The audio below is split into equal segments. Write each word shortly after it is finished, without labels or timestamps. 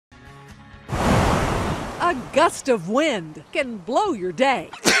A gust of wind can blow your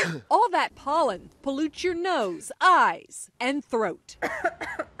day. All that pollen pollutes your nose, eyes, and throat.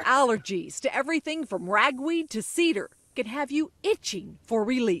 Allergies to everything from ragweed to cedar can have you itching for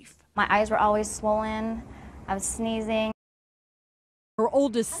relief. My eyes were always swollen. I was sneezing. Her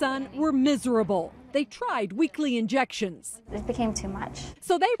oldest son were miserable. They tried weekly injections. It became too much.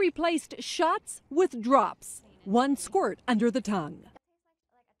 So they replaced shots with drops, one squirt under the tongue.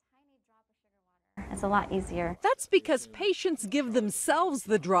 It's a lot easier. That's because patients give themselves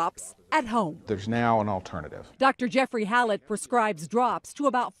the drops at home. There's now an alternative. Dr. Jeffrey Hallett prescribes drops to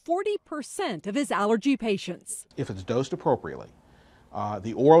about 40% of his allergy patients. If it's dosed appropriately,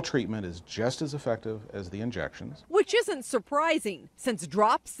 the oral treatment is just as effective as the injections. Which isn't surprising, since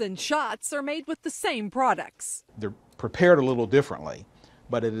drops and shots are made with the same products. They're prepared a little differently,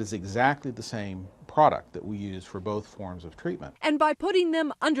 but it is exactly the same product that we use for both forms of treatment. And by putting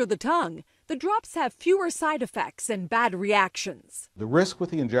them under the tongue, the drops have fewer side effects and bad reactions. The risk with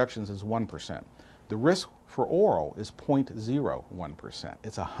the injections is 1%. The risk for oral is 0.01%.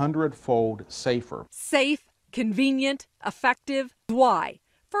 It's 100-fold safer. Safe, convenient, effective. Why?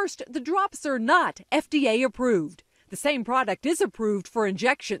 First, the drops are not FDA approved. The same product is approved for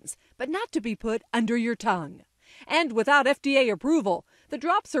injections, but not to be put under your tongue. And without FDA approval, the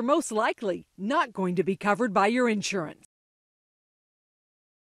drops are most likely not going to be covered by your insurance.